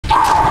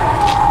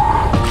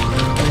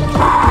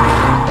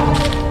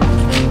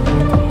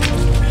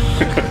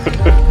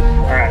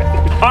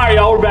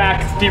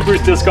Deep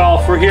Roots Disc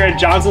Golf. We're here at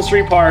Johnson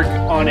Street Park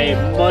on a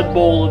mud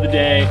bowl of the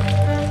day.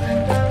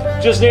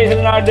 Just Nathan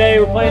and I today,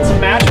 we're playing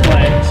some match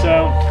play,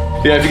 so.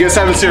 Yeah, if you guys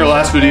haven't seen our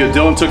last video,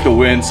 Dylan took the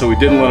win, so we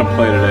didn't let him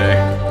play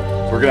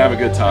today. We're gonna have a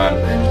good time.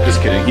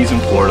 Just kidding, he's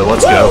in Florida,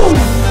 let's go.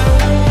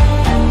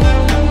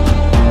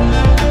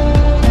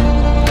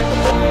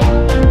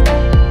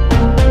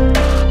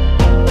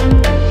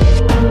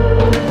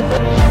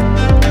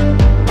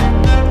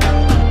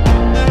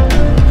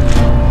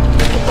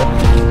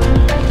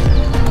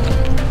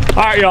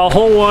 All right, y'all,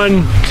 hole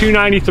one,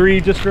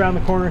 293, just around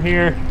the corner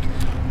here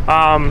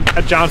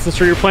at Johnson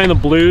Street. We're playing the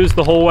blues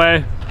the whole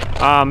way.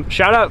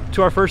 Shout out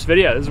to our first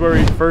video. This is where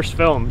we first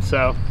filmed,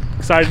 so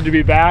excited to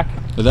be back.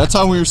 At that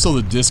time, we were still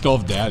the disc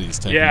golf daddies,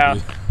 technically. Yeah.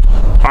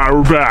 All right,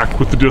 we're back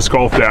with the disc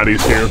golf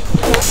daddies here.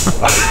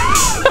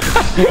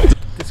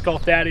 Disc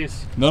golf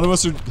daddies. None of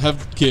us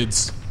have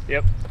kids.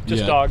 Yep,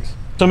 just dogs.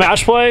 So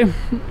match play,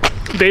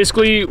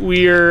 basically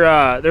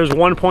there's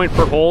 1 point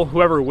per hole.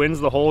 Whoever wins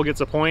the hole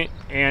gets a point,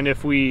 and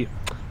if we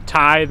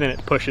tie, then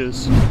it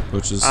pushes.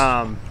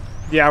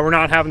 Yeah, we're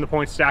not having the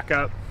points stack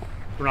up.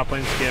 We're not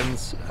playing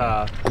skins.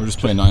 We're just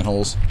playing 9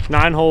 holes.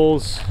 9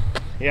 holes,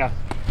 yeah.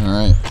 All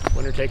right.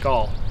 Winner take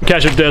all.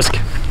 Catch up disc,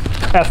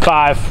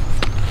 F5.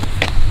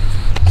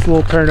 Just a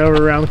little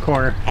turnover around the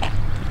corner.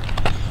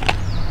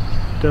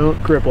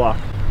 Don't grip lock.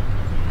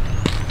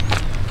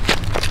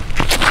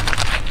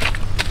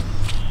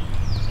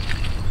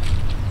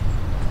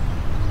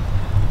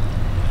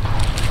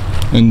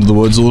 Into the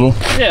woods a little?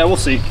 Yeah, we'll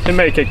see. It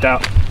may have kicked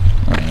out.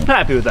 All right. I'm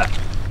happy with that.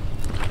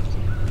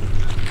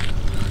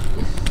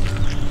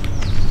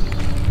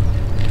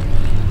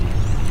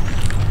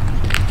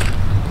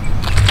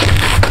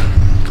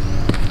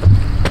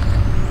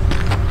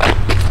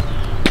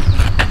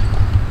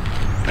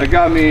 That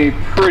got me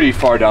pretty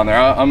far down there.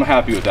 I'm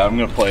happy with that. I'm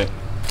gonna play it.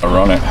 I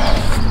run it.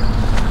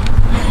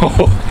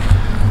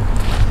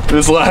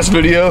 This last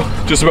video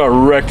just about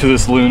wrecked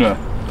this Luna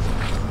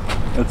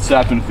at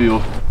Sapin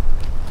Field.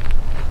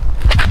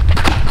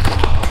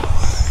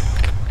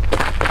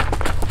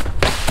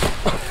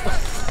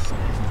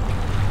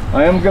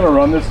 I am gonna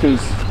run this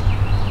because,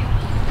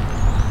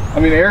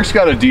 I mean, Eric's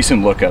got a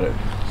decent look at it,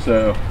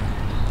 so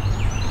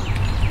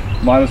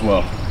might as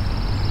well.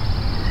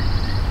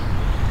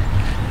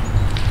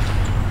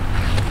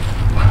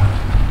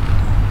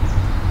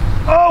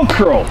 Oh,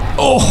 curl.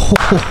 Oh,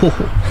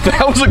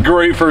 that was a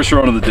great first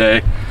run of the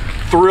day.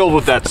 Thrilled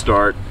with that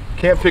start.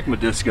 Can't pick my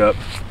disc up.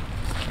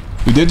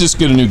 We did just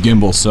get a new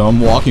gimbal, so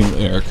I'm walking with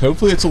Eric.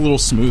 Hopefully it's a little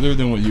smoother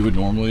than what you would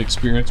normally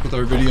experience with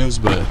our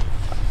videos, but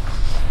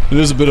it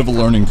is a bit of a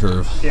learning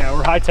curve. Yeah,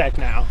 we're high tech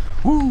now.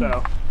 Woo.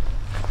 So,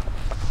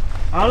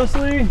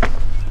 honestly,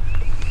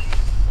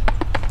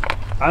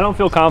 I don't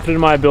feel confident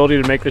in my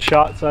ability to make the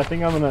shot, so I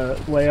think I'm gonna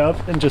lay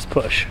up and just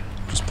push.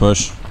 Just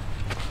push.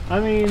 I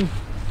mean,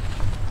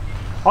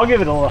 I'll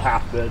give it a little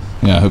half bid.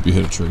 Yeah, I hope you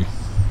hit a tree.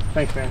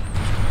 Thanks, man.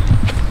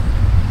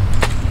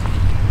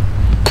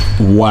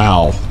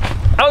 Wow.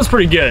 That was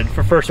pretty good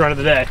for first run of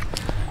the day.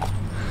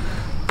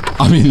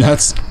 I mean,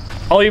 that's...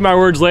 I'll eat my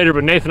words later,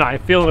 but Nathan and I are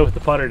feeling it with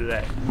the putter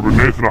today.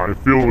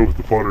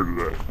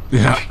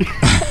 Yeah.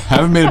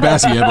 Haven't made a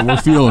basket yet, but we're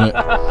feeling it.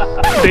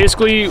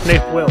 Basically,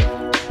 Nathan will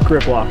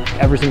grip lock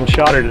every single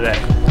shotter today.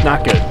 It's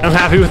not good. I'm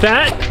happy with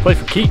that. Play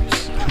for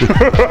keeps. All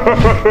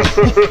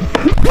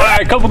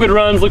right, a couple good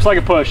runs. Looks like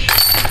a push.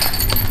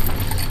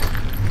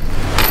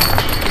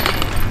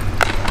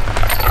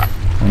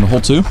 On to hole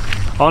 2?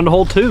 On to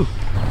hole 2.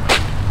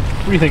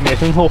 What do you think,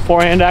 Nathan? A little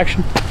forehand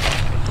action?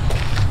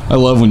 I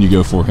love when you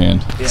go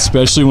forehand, yeah.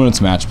 Especially when it's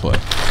match play.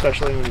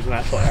 Especially when it's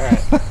match play, all right.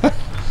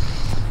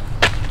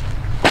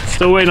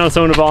 Still waiting on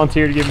someone to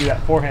volunteer to give me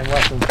that forehand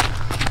lesson.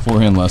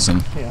 Forehand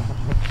lesson. Yeah.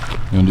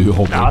 You want to do a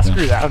whole break? Nah,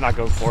 screw that. I'm not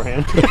going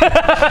forehand.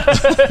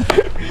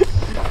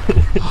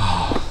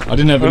 I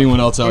didn't have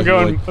anyone else out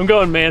here. I'm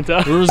going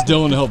Manta. Where was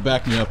Dylan to help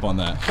back me up on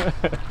that?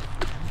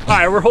 All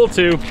right, we're hole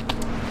 2.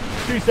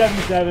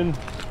 277,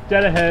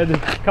 dead ahead.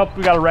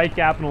 We got a right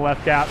gap and a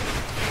left gap.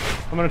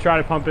 I'm gonna try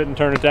to pump it and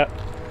turn it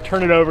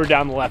over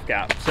down the left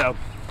gap. So,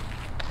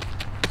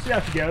 see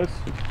how she goes.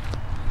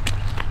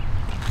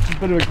 A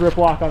bit of a grip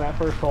lock on that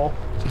first hole.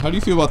 How do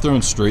you feel about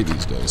throwing straight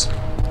these days?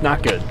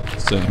 Not good.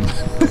 Same.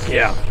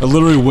 Yeah. I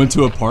literally went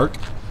to a park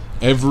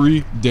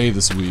every day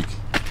this week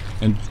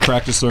and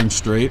practiced throwing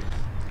straight,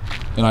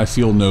 and I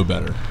feel no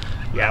better.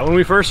 Yeah, when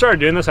we first started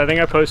doing this, I think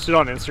I posted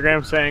on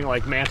Instagram saying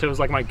like Manta was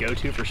like my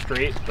go-to for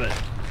straight, but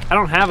I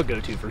don't have a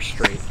go-to for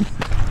straight.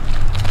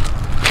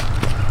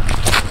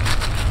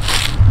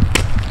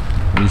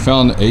 We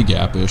found a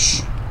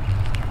gap-ish.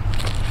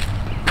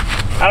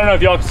 I don't know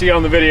if y'all can see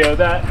on the video,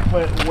 that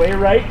went way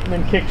right and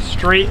then kicked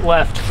straight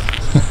left.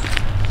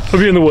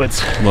 We'll be in the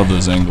woods. Love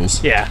those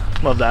angles. Yeah,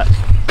 love that.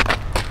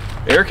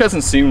 Eric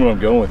hasn't seen what I'm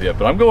going with yet,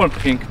 but I'm going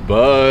Pink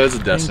Buzz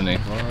of Destiny.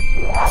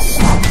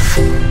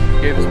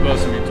 Gave this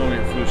buzz to me and told me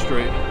it flew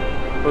straight.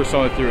 First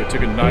time I threw it,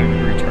 took a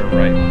 90-degree turn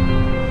right.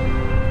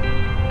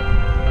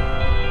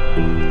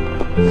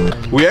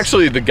 We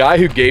actually, the guy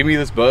who gave me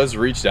this buzz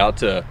reached out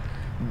to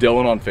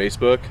Dylan on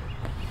Facebook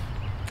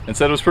and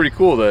said it was pretty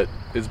cool that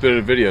it's been in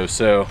a video.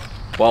 So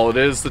while it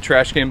is the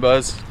trash can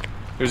buzz,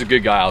 there's a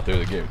good guy out there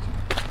that gave it to me.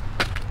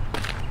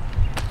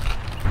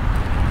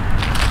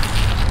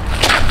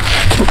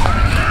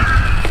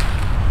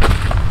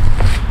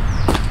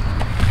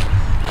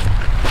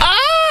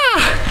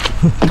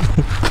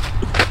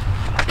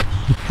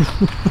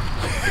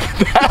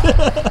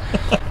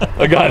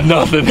 I got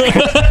nothing.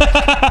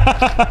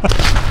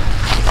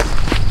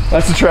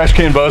 That's a trash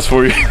can buzz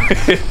for you.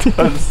 It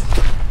does.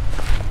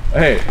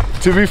 Hey,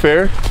 to be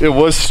fair, it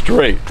was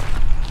straight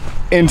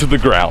into the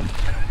ground.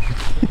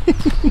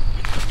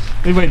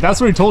 Hey, wait, that's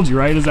what he told you,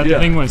 right? Is that the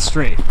thing went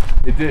straight?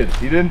 It did.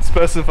 He didn't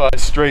specify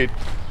straight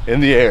in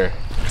the air.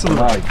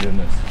 My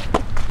goodness.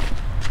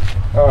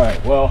 All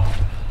right, well,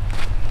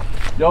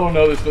 y'all don't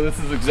know this, but this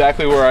is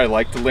exactly where I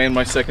like to land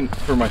my second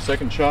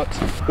shots.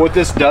 What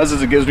this does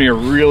is it gives me a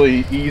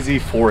really easy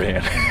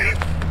forehand.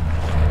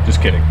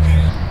 Just kidding.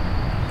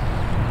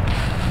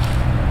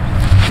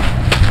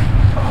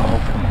 Oh,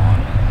 come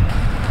on.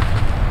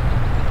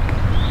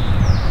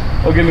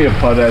 He'll give me a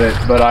putt at it,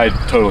 but I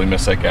totally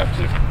missed that gap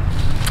too.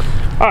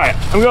 All right,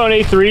 I'm going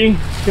A3.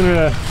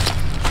 Gonna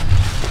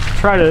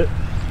try to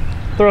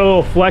throw a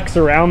little flex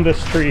around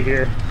this tree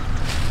here.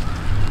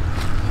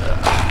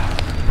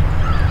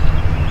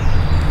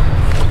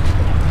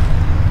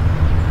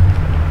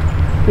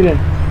 Get in.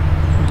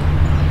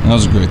 That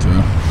was a great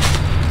throw.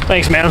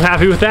 Thanks, man. I'm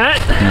happy with that.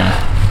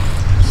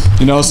 Yeah.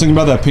 You know, I was thinking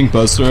about that pink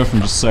buzz throw from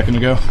just a second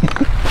ago.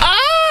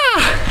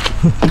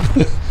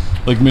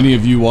 Like many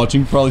of you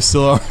watching probably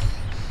still are.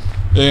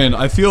 And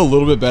I feel a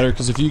little bit better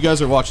because if you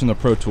guys are watching the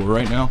Pro Tour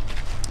right now,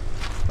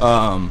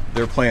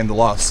 they're playing the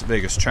Las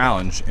Vegas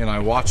Challenge, and I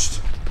watched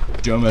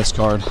Joe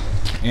Mescard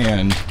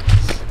and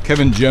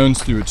Kevin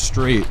Jones threw it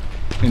straight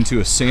into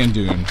a sand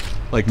dune,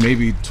 like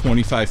maybe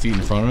 25 feet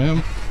in front of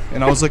him.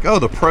 And I was like, oh,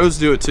 the pros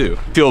do it too.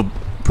 I feel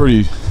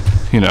pretty,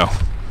 you know,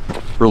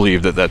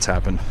 relieved that that's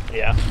happened.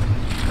 Yeah.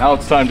 Now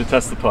it's time to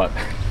test the putt.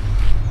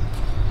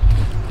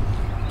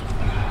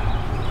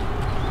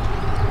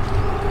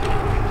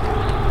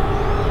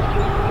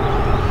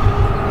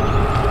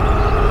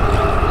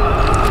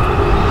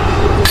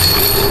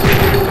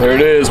 There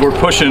it is, we're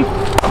pushing.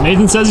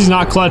 Nathan says he's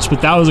not clutch,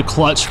 but that was a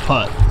clutch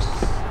putt.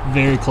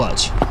 Very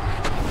clutch.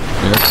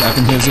 Eric's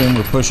tapping his in,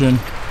 we're pushing.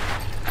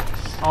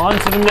 On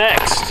to the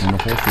next. And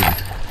a hole 3.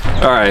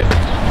 All right,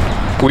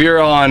 we are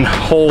on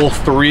hole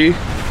 3,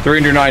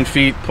 309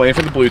 feet, playing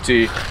for the blue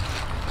tee.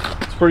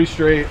 It's pretty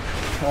straight.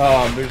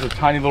 There's a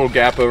tiny little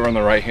gap over on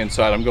the right-hand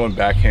side. I'm going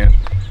backhand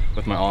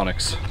with my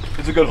Onyx.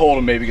 It's a good hole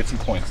to maybe get some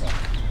points on.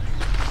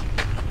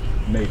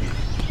 Maybe,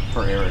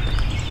 for Eric.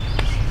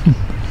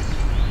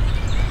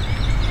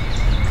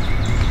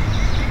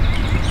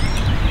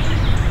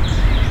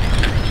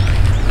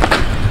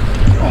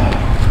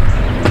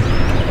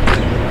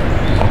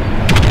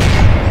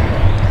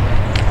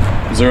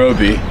 Zero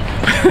OB.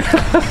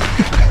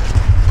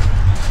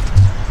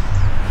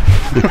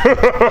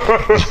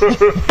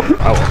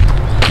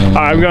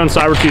 I'm going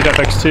Cybertooth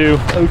FX2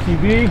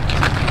 OTB.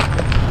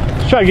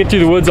 Let's try to get through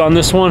the woods on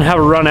this one, have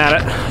a run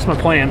at it. That's my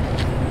plan.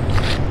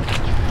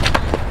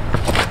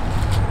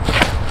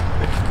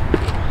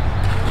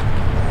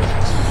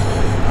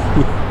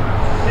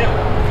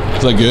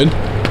 Is that good?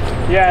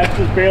 Yeah, it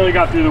just barely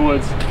got through the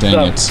woods.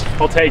 Dang it.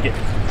 I'll take it.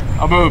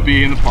 I'm OB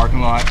in the parking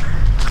lot.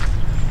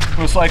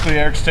 Most likely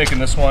Eric's taking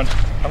this one.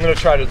 I'm gonna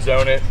try to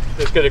zone it.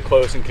 Just get it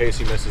close in case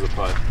he misses a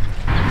putt.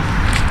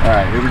 All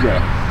right, here we go.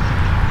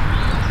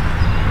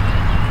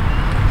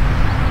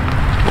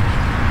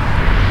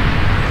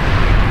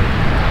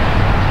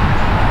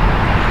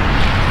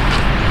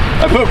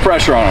 I put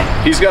pressure on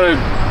him. He's got an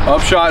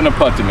upshot and a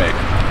putt to make.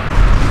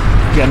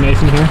 You got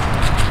Nathan here?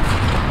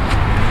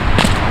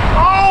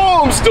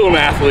 Oh, I'm still an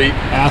athlete.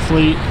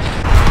 Athlete.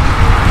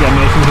 You got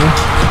Nathan here?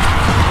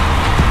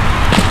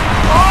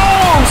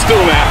 I'm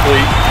still an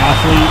athlete.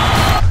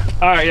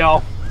 Athlete. All right,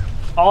 y'all.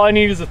 All I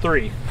need is a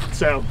 3.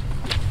 So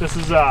this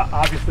is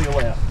obviously a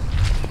layup.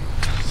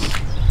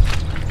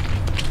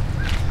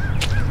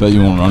 Bet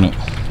you won't run it.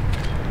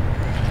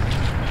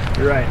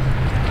 You're right.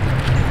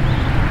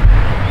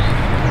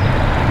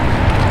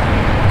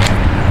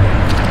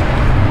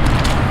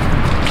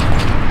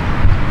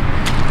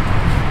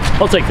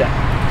 I'll take that.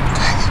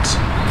 Dang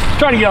it.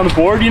 Trying to get on the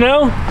board, you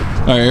know?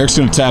 All right, Eric's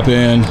gonna tap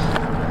in,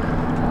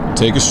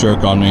 take a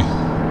stroke on me.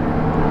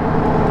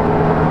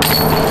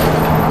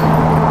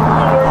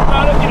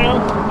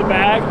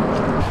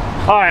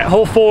 All right,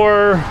 hole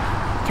 4,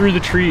 through the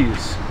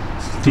trees.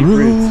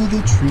 Through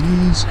the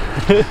trees.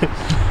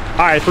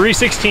 All right,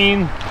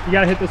 316. You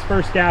gotta hit this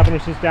first gap and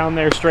it's just down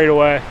there straight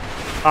away.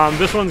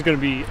 This one's gonna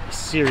be a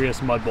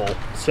serious mud bowl,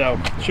 so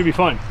it should be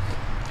fun.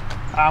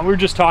 We were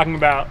just talking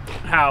about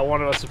how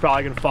one of us is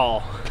probably gonna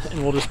fall,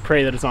 and we'll just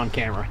pray that it's on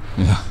camera.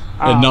 Yeah,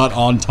 and not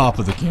on top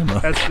of the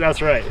camera.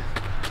 That's right.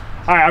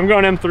 All right, I'm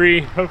going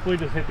M3. Hopefully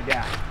just hit the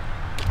gap.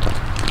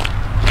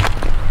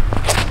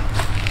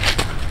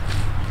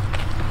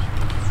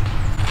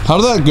 How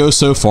did that go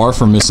so far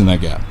from missing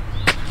that gap?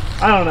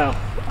 I don't know.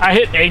 I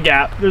hit a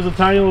gap. There's a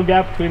tiny little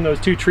gap between those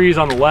 2 trees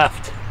on the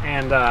left.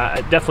 and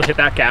I definitely hit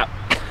that gap.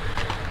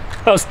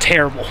 That was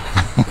terrible.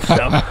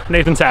 So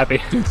Nathan's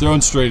happy. Dude,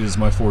 throwing straight is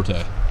my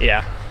forte.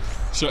 Yeah.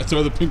 Should I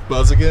throw the pink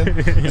buzz again?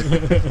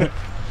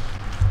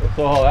 That's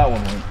all that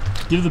one went.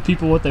 Give the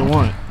people what they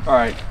want. All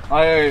right,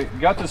 I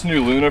got this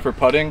new Luna for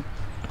putting,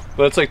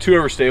 but it's like too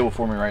overstable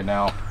for me right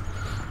now.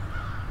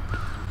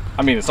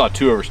 I mean, it's not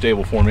too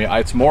overstable for me.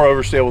 It's more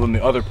overstable than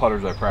the other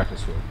putters I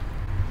practice with.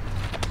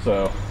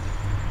 So,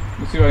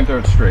 let's see if I can throw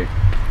it straight.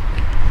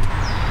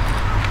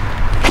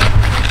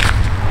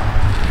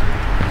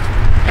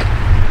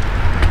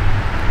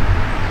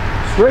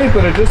 Straight,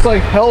 but it just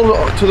like held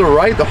to the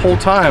right the whole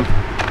time.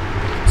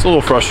 It's a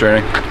little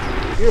frustrating.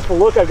 Beautiful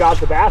look I got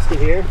at the basket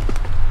here.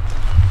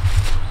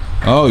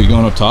 Oh, you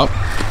going up top?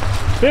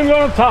 I'm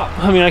going up top.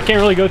 I mean, I can't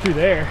really go through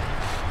there.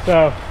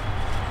 So,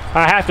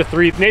 I have to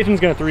three. Nathan's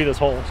gonna three this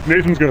hole.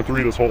 Nathan's gonna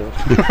three this hole.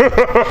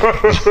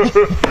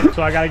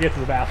 So I gotta get to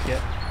the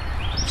basket.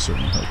 I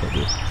certainly hope I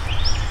do.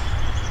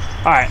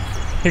 All right,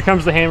 here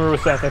comes the hammer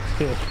with Seth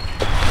X2.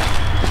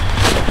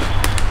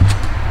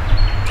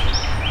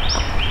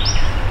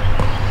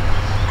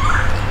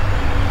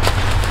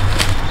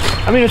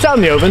 I mean, it's out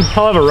in the open.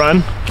 I'll have a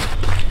run.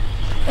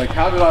 Like,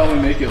 how did I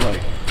only make it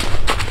like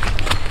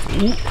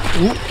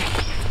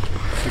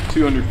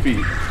 200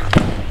 feet?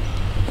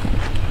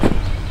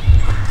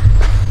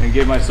 And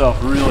give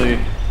myself really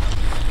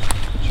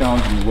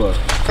challenging look.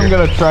 I'm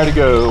gonna try to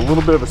go a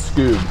little bit of a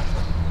scoob.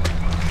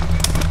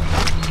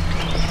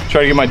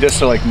 Try to get my disc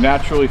to like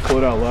naturally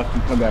float out left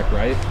and come back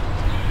right.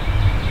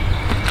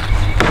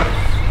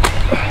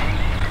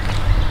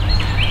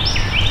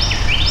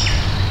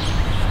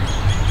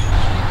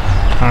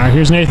 All right,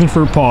 here's Nathan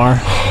for a par.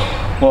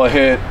 Well, I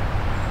hit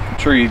a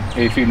tree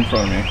 8 feet in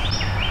front of me.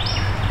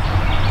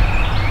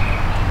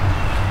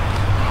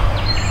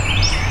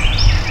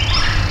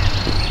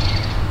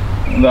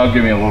 And that'll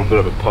give me a little bit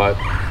of a putt.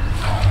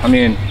 I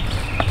mean,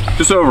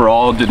 just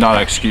overall, did not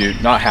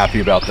execute. Not happy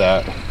about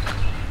that.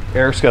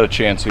 Eric's got a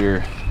chance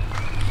here.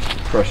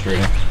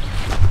 Frustrating.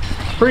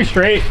 Pretty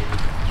straight.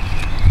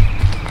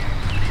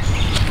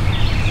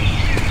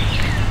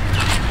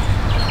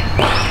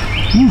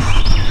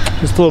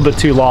 Just a little bit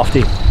too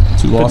lofty.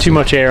 Too Put lofty. too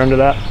much air under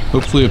that.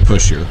 Hopefully a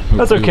push here.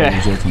 That's Hopefully okay.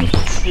 it'll result in a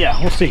push. Yeah,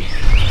 we'll see.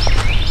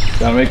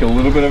 Gotta make a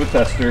little bit of a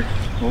tester.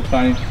 A little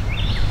tiny.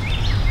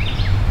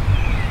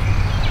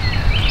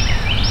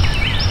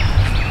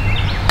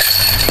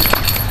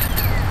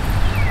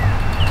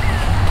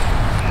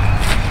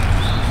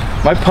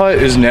 My putt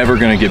is never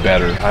gonna get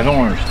better. I don't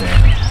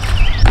understand.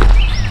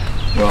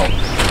 Well,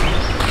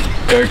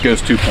 Eric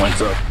goes 2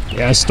 points up.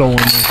 Yeah, I stole one.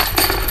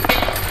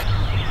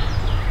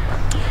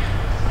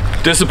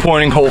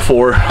 Disappointing hole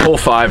 4, hole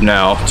 5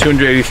 now,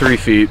 283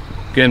 feet.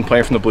 Again,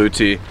 playing from the blue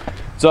tee.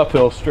 It's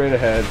uphill, straight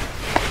ahead.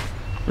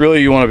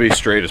 Really, you want to be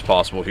straight as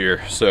possible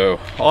here. So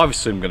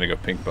obviously I'm gonna go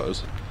pink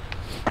buzz.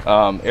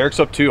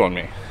 Eric's up 2 on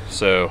me.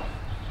 So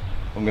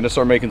I'm gonna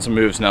start making some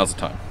moves. Now's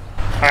the time.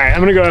 All right, I'm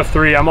gonna go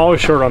F3. I'm always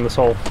short on this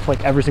hole,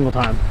 like every single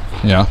time.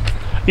 Yeah,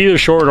 Either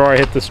short or I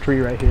hit this tree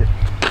right here.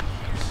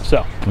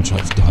 So. which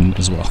I've done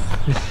as well.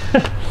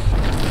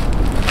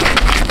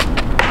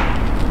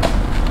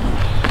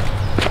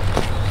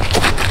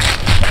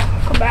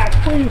 Come back,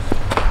 please.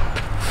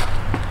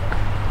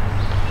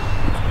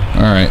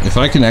 All right, if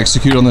I can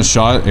execute on this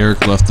shot,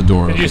 Eric left the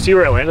door Did you open. see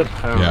where it landed?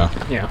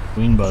 Yeah. Yeah.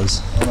 Queen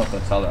buzz. I don't know if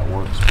that's how that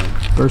works.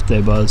 But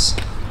Birthday buzz.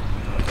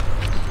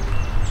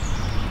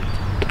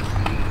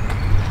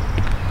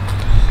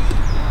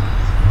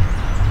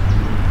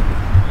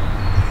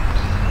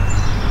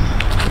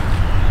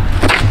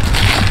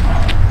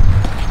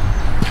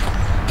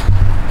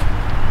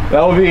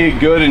 that will be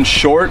good and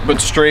short,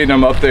 but straight.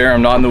 I'm up there.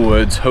 I'm not in the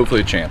woods.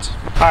 Hopefully a chance.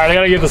 All right, I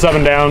gotta get this up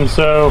and down.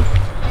 So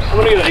I'm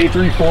gonna get an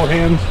A3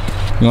 forehand.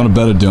 You want to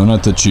bet a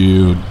donut that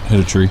you hit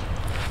a tree?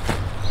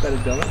 Bet a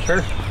donut,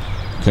 sure.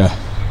 Okay.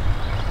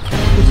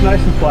 It's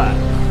nice and flat.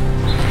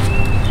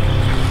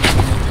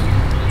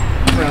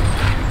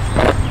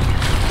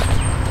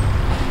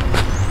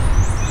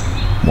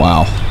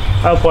 Wow.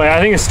 I'll play. I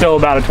think it's still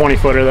about a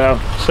 20-footer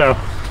though. So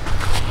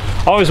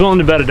always willing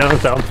to bet a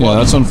donut though. Yeah,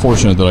 that's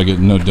unfortunate that I get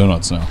no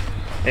donuts now.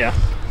 Yeah.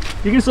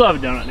 You can still have a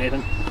donut,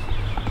 Nathan.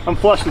 I'm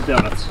flush with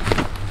donuts.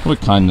 What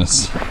a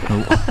kindness.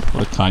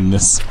 What a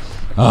kindness.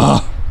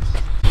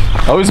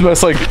 I always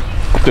mess like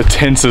the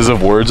tenses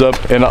of words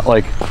up, and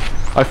like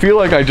I feel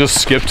like I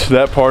just skipped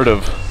that part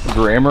of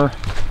grammar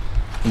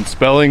and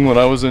spelling when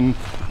I was in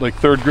like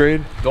 3rd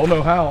grade. Don't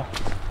know how,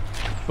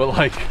 but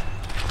like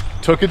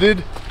took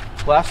it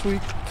last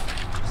week,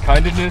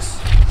 kindness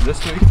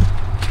this week.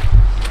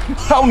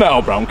 How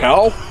now, brown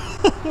cow?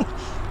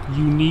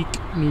 Unique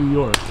New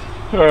York.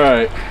 All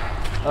right,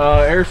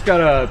 Eric's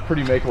got a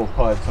pretty makeable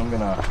putt, so I'm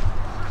gonna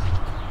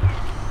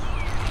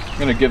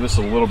give this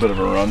a little bit of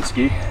a run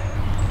ski.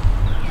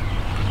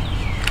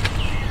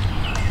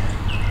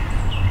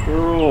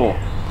 Cool.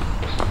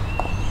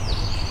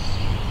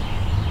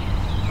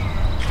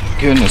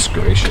 Goodness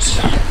gracious.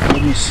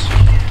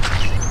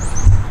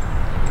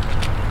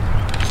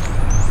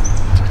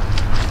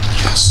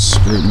 Yes.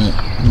 great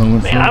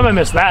moment. Man, I might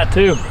miss that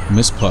too.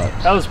 Miss putt.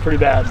 That was pretty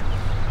bad.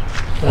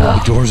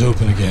 The door's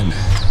open again.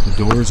 The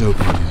door's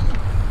open again.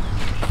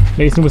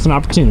 Nathan with an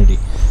opportunity.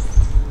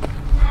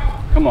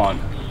 Come on.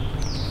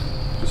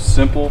 Just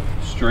simple,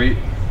 straight.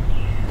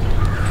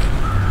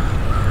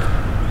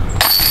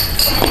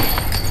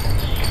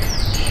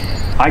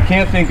 I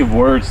can't think of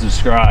words to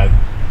describe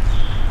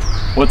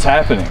what's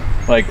happening.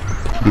 Like,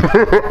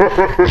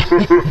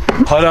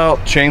 putt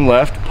out, chain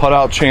left, putt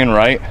out, chain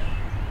right.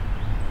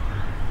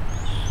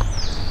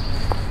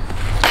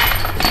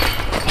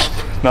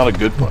 Not a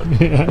good putt.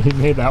 Yeah, he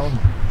made that one.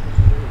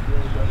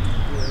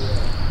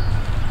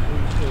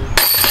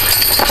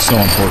 So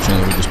unfortunate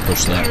that we just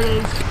pushed that.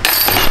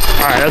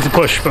 All right, that's a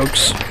push,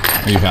 folks.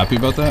 Are you happy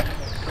about that?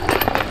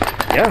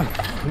 Yeah,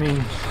 I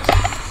mean,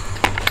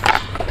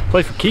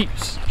 play for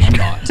keeps. I'm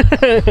not.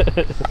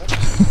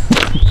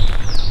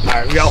 All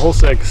right, we got hole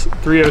 6,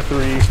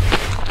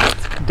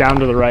 303, down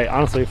to the right.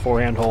 Honestly,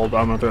 forehand hole, but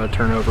I'm gonna throw a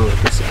turnover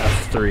with this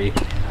F3.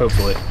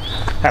 Hopefully,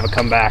 have it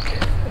come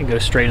back and go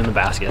straight in the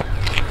basket.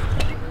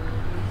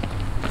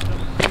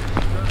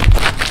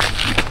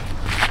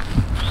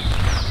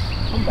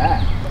 Come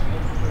back.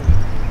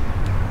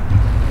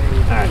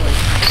 All right,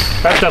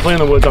 that's definitely in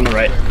the woods on the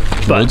right.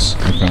 But, Woods?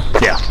 Okay.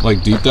 yeah.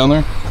 Like deep down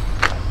there?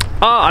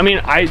 I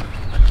mean,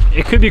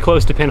 it could be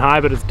close to pin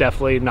high, but it's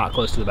definitely not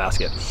close to the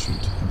basket.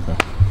 Shoot. Okay.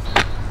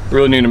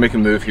 Really need to make a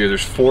move here.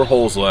 There's 4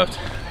 holes left.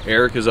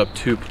 Eric is up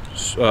 2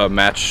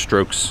 match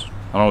strokes.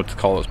 I don't know what to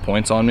call those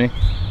points on me.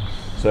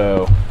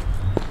 So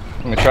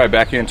I'm gonna try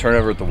back in, turn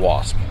over at the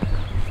Wasp.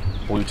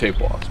 Blue tape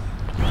Wasp.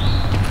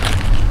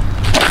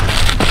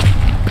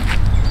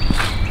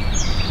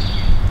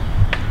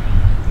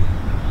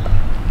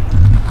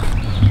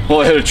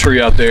 Well, I hit a tree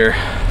out there.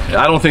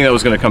 I don't think that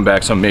was gonna come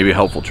back, so maybe a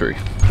helpful tree.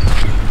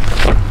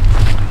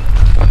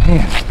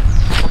 Man,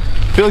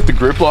 I feel like the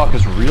grip lock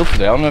is real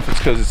today. I don't know if it's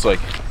because it's like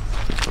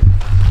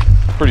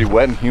pretty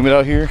wet and humid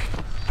out here.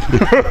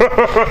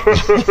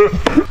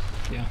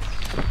 Yeah.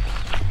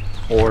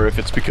 Or if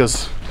it's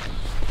because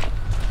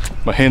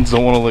my hands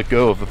don't want to let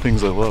go of the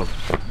things I love,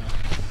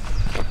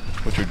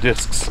 which are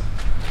discs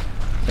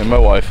and my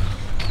wife.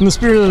 In the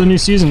spirit of the new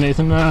season,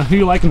 Nathan, who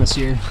you liking this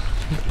year?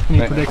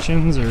 Any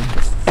predictions or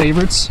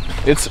favorites?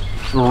 It's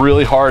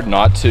really hard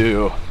not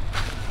to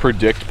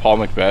predict Paul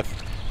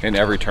Macbeth in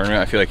every tournament.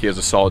 I feel like he has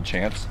a solid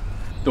chance.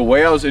 The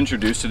way I was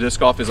introduced to disc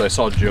golf is I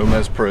saw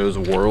Jomez Pro's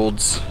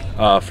Worlds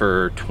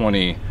for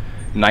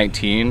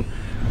 2019,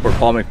 where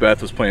Paul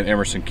Macbeth was playing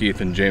Emerson Keith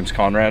and James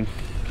Conrad,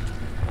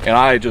 and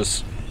I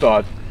just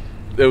thought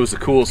it was the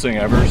coolest thing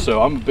ever.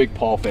 So I'm a big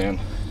Paul fan,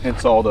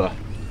 hence all the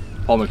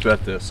Paul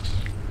Macbeth discs.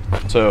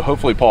 So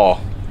hopefully Paul.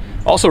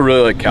 Also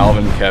really like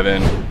Calvin,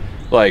 Kevin,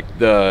 like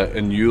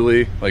and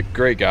Yuli, like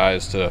great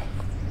guys to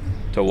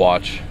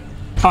watch.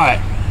 All right.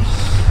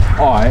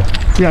 All right.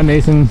 We got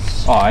Nathan.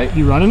 All right.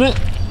 You running it?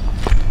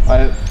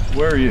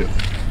 Where are you?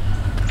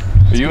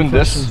 Are you in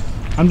this?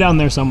 I'm down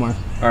there somewhere.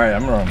 All right,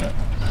 I'm running it.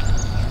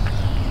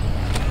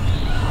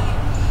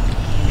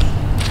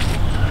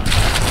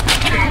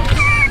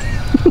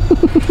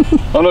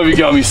 I don't know if you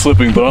got me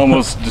slipping, but I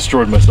almost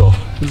destroyed myself.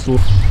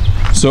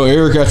 So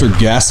Eric, after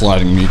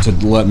gaslighting me to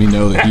let me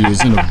know that he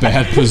was in a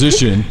bad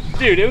position.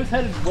 Dude, it was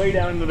headed way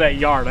down into that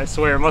yard, I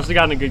swear. It must have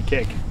gotten a good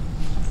kick.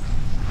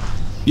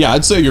 Yeah,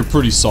 I'd say you're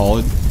pretty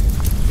solid.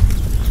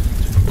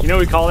 You know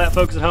what we call that,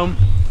 folks at home?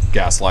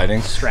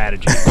 Gaslighting.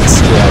 Strategy.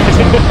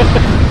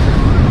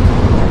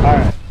 All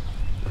right,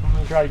 I'm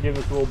gonna try to give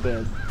this a little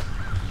bid.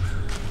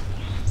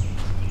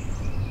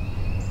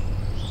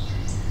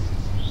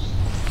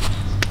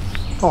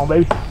 Come on,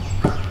 baby.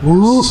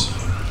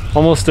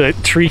 Almost a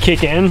tree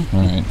kick in.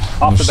 All right.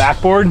 Off the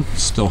backboard.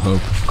 Still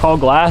hope. Call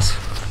glass.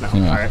 No.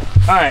 Yeah. All right.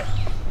 All right.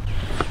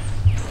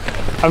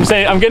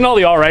 I'm getting all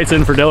the all rights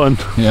in for Dylan.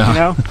 Yeah. You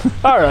know.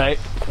 All right.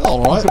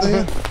 All right,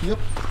 man. Yep.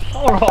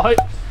 All right.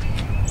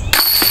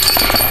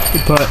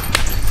 Good putt.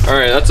 All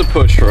right, that's a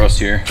push for us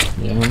here.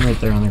 Yeah, I'm right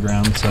there on the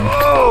ground, so.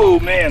 Oh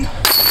man,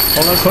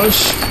 Hold that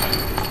push.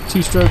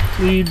 2-stroke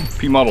lead.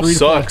 P model 3 to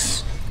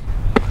sucks.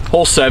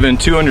 Hole 7,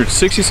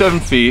 267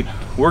 feet.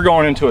 We're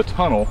going into a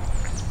tunnel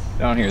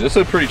down here. This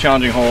is a pretty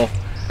challenging hole.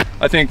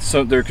 I think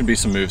there can be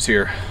some moves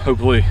here.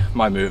 Hopefully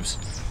my moves.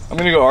 I'm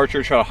gonna go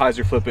archer, try to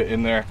hyzer flip it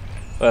in there,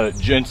 let it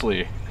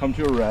gently come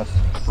to a rest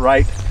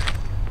right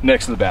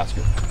next to the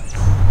basket.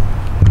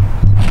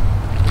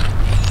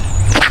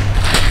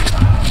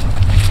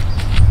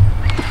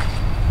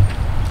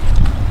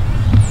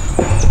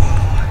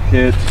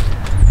 Hit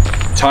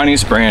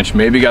tiniest branch,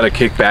 maybe got to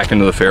kick back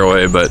into the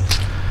fairway, but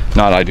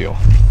not ideal.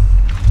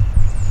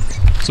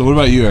 So what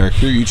about you, Eric?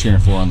 Who are you cheering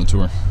for on the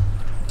tour?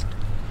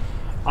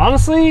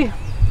 Honestly,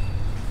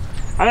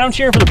 I'm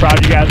cheering for the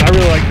Prodigy guys. I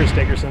really like Chris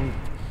Dickerson.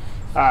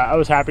 I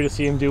was happy to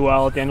see him do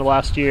well at the end of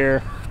last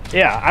year.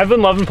 Yeah, I've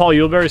been loving Paul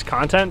Uleberry's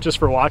content just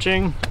for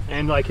watching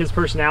and like his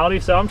personality,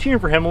 so I'm cheering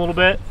for him a little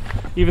bit,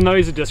 even though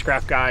he's a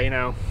discraft guy, you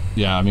know.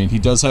 Yeah, I mean, he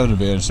does have an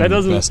advantage. That He's the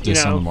doesn't, best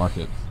disc you know, on the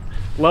market.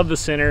 Love the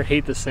sinner,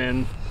 hate the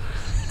sin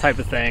type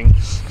of thing.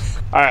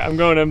 All right, I'm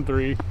going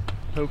M3.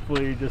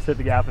 Hopefully just hit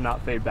the gap and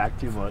not fade back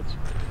too much.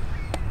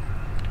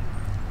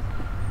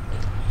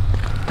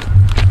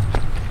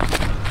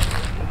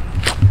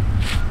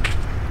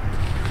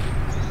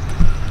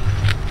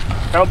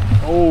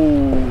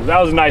 Oh, that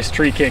was a nice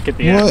tree kick at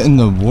the end. What in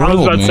the world, I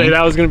was about to say man?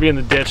 that was going to be in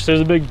the ditch. There's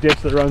a big ditch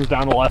that runs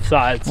down the left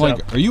side. So.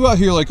 Like, are you out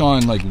here like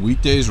on like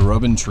weekdays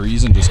rubbing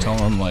trees and just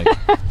telling them like,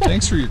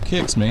 thanks for your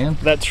kicks, man?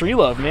 That tree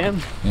love, man.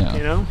 Yeah,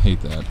 you know?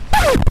 hate that.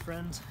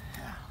 Friends,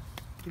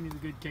 give me the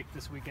good kick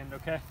this weekend,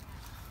 okay?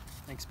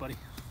 Thanks, buddy.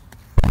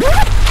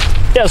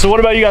 Yeah, so what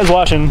about you guys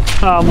watching?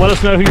 Let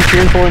us know who you're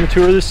cheering for in the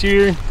tour this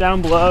year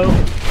down below.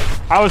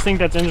 I always think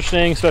that's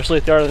interesting, especially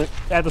at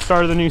the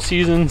start of the new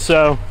season.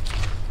 So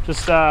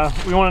just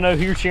we want to know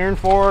who you're cheering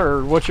for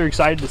or what you're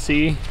excited to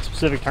see,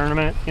 specific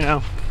tournament, you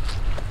know.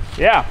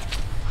 Yeah,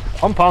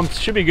 I'm pumped.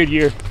 Should be a good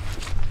year.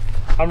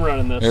 I'm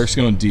running this. Eric's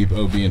going deep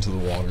OB into the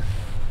water.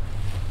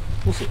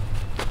 We'll see.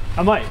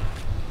 I might.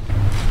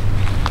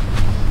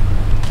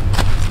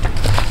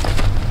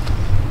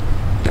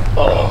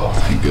 Oh,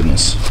 thank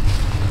goodness.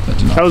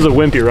 That was a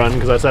wimpy run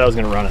because I said I was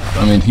going to run it.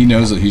 I mean, he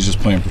knows that he's just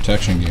playing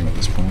protection game at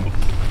this point.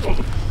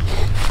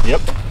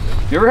 Yep.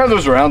 You ever have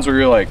those rounds where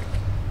you're like,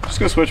 just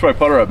gonna switch my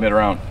putter up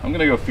mid-round. I'm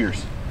gonna go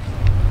fierce.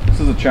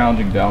 This is a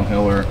challenging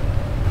downhiller.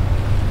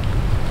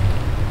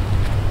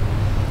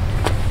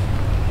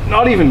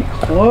 Not even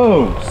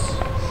close.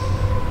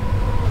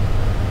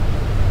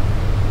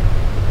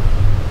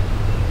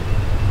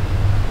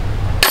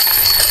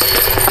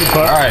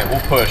 All right, we'll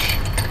push.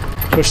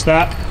 Push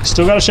that.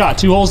 Still got a shot.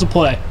 2 holes to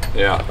play.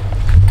 Yeah.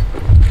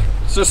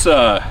 It's just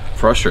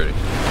frustrating,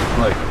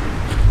 like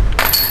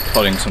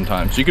putting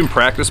sometimes. You can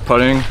practice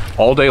putting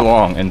all day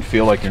long and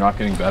feel like you're not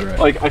getting better at it.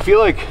 Like, I feel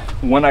like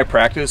when I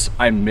practice,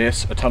 I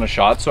miss a ton of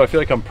shots, so I feel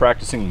like I'm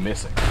practicing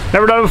missing.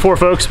 Never done it before,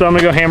 folks, but I'm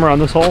gonna go hammer on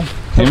this hole.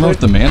 Hammer with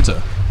the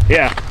Manta.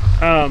 Yeah.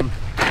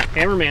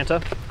 Hammer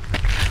Manta.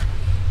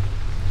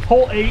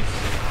 Hole 8.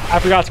 I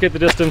forgot to get the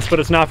distance, but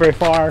it's not very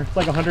far. It's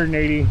like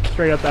 180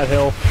 straight up that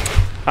hill.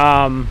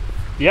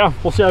 Yeah,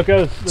 we'll see how it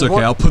goes. It's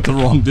okay, I'll put the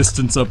wrong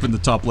distance up in the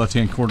top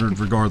left-hand corner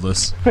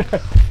regardless.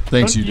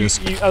 Thanks,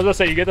 UDisc. I was gonna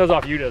say, you get those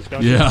off UDisc,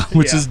 don't you? Yeah,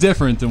 which is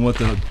different than what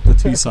the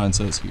T sign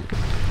says here.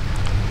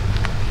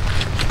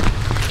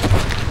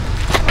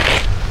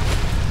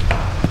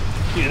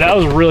 Dude, that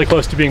was really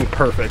close to being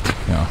perfect.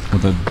 Yeah,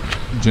 with a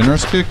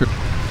generous kicker.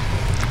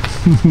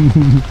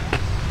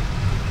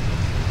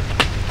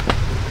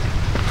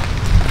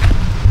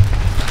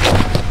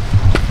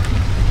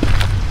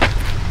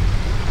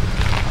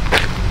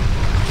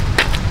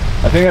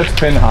 I think that's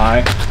pin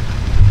high.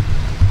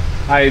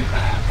 I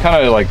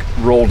kind of like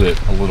rolled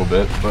it a little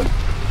bit, but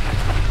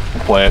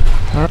we'll play it.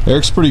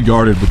 Eric's pretty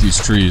guarded with these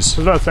trees. I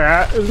was about to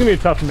say, it was gonna be a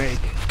tough make.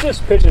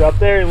 Just pitch it up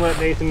there and let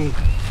Nathan,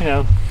 you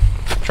know,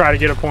 try to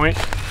get a point.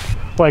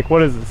 Like,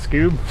 what is it,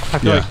 Scoob? I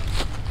feel like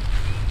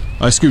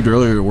I scooped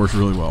earlier, it worked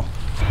really well.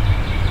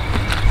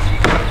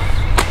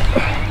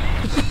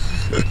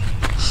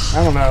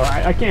 I don't know.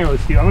 I can't really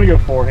scoop. I'm gonna go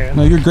forehand.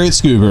 No, you're a great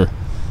scuber.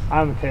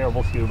 I'm a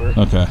terrible scuber.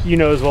 Okay. You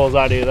know as well as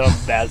I do that I'm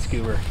a bad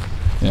scuber.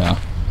 Yeah.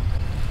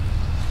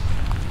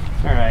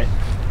 All right.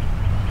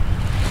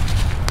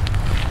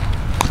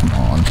 Come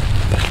on.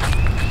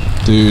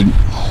 Dude,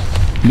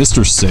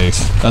 Mr. Safe.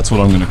 That's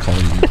what I'm gonna call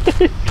you.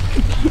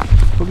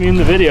 Put me in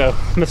the video,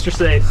 Mr.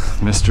 Safe.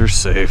 Mr.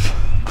 Safe.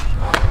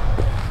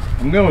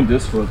 I'm going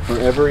this foot for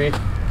every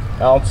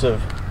ounce of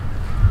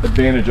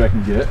advantage I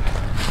can get.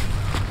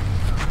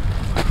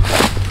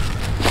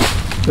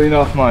 Clean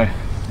off my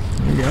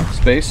There you go.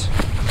 space.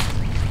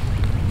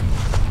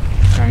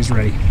 Guy's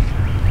ready.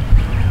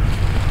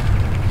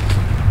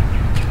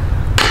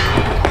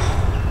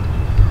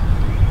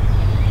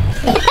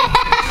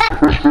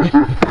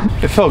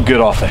 It felt good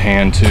off the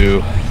hand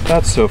too.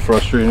 That's so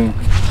frustrating.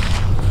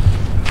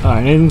 All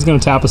right, Nathan's gonna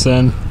tap us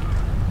in.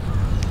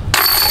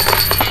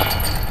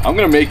 I'm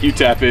gonna make you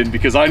tap in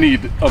because I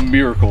need a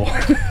miracle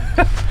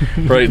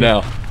right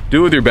now.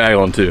 Do it with your bag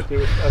on too.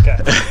 Okay.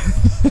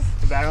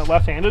 The bag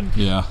left-handed?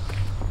 Yeah.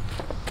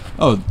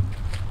 Oh,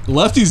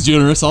 lefty's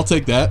generous. I'll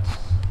take that.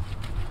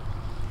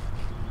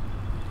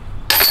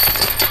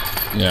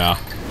 Yeah.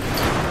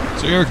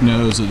 So Eric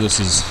knows that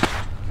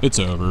it's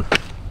over.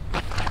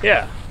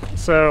 Yeah.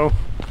 So,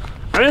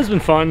 I mean, it's been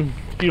fun.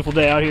 Beautiful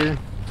day out here.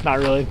 Not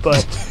really,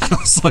 but I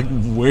was like,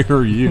 where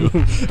are you?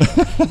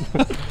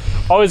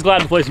 always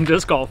glad to play some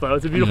disc golf, though.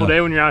 It's a beautiful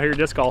day when you're out here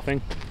disc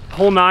golfing.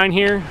 Hole 9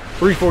 here,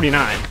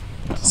 349.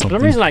 For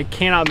some reason, I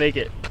cannot make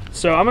it.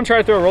 So I'm gonna try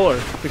to throw a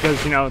roller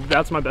because, you know,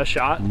 that's my best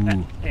shot.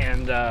 Ooh.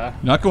 And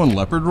Not going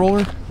leopard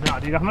roller? no,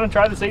 dude, I'm gonna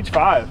try this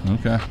H5.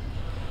 Okay.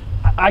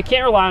 I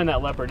can't rely on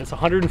that leopard. It's a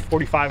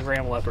 145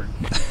 gram leopard.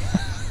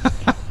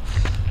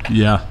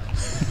 Yeah.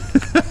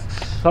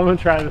 So I'm gonna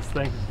try this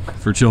thing.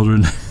 For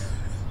children.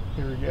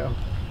 Here we go.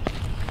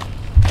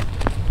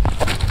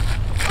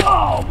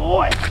 Oh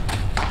boy!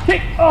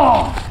 Kick!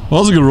 Oh! Well, that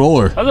was a good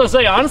roller. I was gonna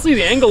say, honestly,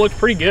 the angle looked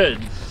pretty good.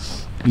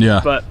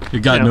 Yeah. But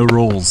it got you know, no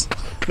rolls.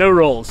 No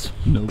rolls.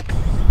 Nope.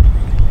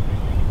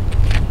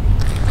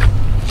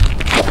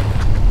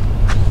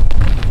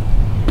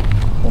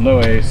 Well, no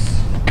ace.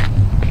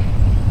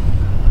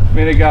 I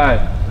mean, it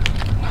got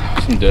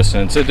some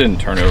distance. It didn't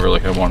turn over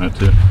like I wanted it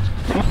to.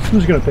 I'm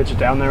just gonna pitch it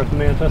down there with the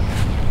Manta.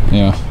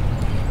 Yeah.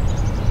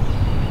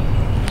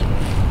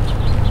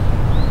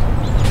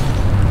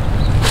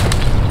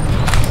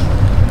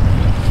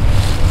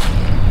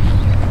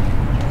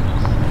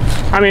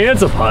 I mean,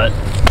 it's a putt.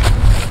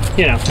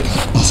 You know.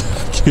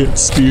 Can't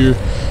steer.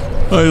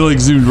 I like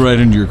zoomed right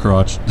into your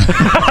crotch.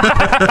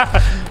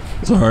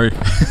 Sorry.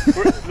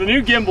 The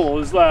new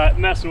gimbal is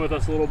messing with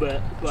us a little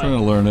bit. But, Trying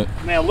to learn it.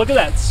 man, look at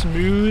that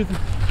smooth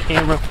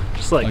camera.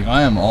 Just like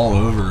I am all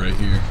over right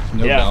here.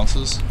 No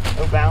bounces.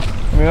 No bounce.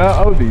 I mean,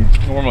 I would be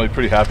normally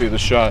pretty happy with the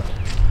shot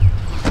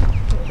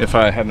if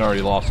I hadn't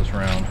already lost this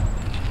round.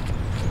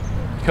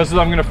 Because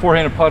I'm gonna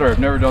forehand a putter. I've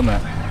never done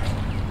that.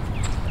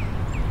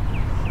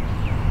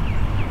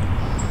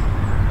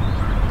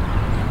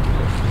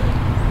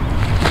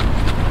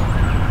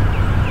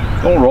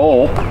 Don't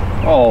roll.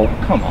 Oh,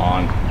 come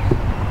on.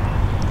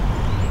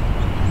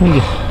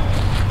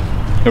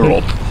 It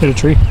rolled. Hit a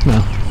tree?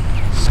 No.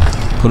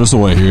 Put us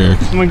away here,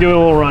 Eric. I'm gonna give it a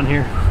little run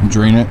here.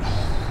 Drain it.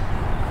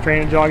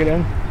 Drain it, jog it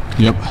in.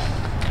 Yep.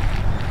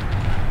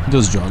 It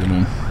does jog it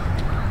in.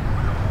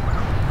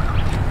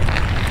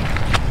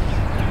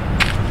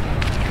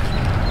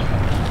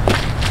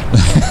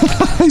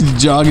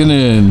 He's jogging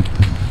in.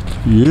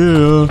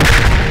 Yeah.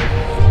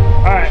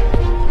 All right.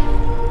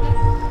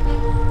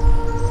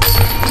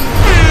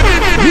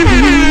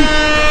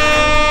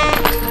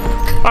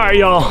 All right,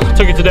 y'all.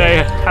 Took it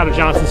today out of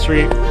Johnson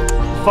Street.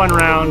 Fun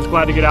round.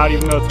 Glad to get out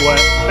even though it's wet.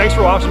 Thanks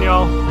for watching,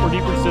 y'all. We're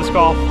Deep Roots Disc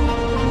Golf.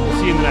 We'll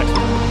see you in the next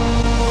one.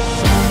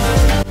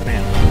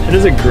 Man, it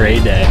is a gray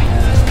day.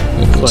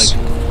 It's like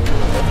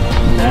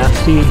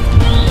nasty.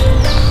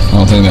 I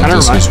don't think that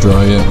disc is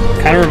dry yet.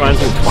 Kind of reminds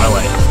me of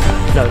Twilight.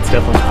 No, it's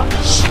definitely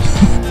not.